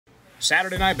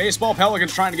Saturday Night Baseball,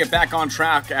 Pelicans trying to get back on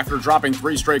track after dropping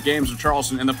 3 straight games with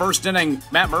Charleston. In the first inning,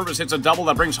 Matt Mervis hits a double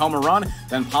that brings home a run.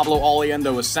 Then Pablo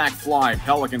Oliendo a sac fly.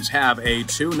 Pelicans have a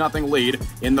 2-0 lead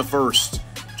in the first.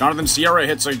 Jonathan Sierra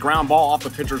hits a ground ball off the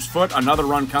pitcher's foot. Another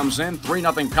run comes in.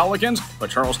 3-0 Pelicans, but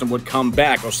Charleston would come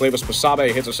back. Oslavas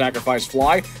Basabe hits a sacrifice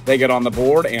fly. They get on the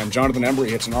board, and Jonathan Embry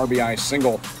hits an RBI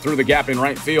single through the gap in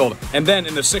right field. And then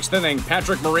in the 6th inning,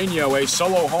 Patrick Mourinho, a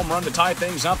solo home run to tie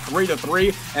things up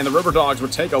 3-3, and the Riverdogs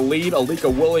would take a lead.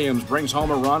 Alika Williams brings home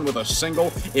a run with a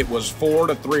single. It was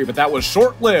 4-3, but that was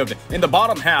short-lived. In the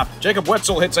bottom half, Jacob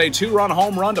Wetzel hits a 2-run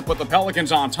home run to put the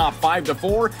Pelicans on top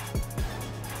 5-4.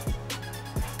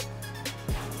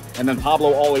 And then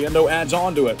Pablo Oliendo adds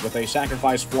on to it with a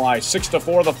sacrifice fly.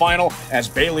 6-4 the final as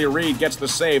Bailey Reed gets the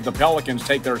save. The Pelicans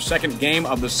take their second game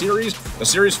of the series. The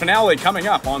series finale coming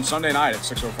up on Sunday night at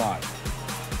 6:05.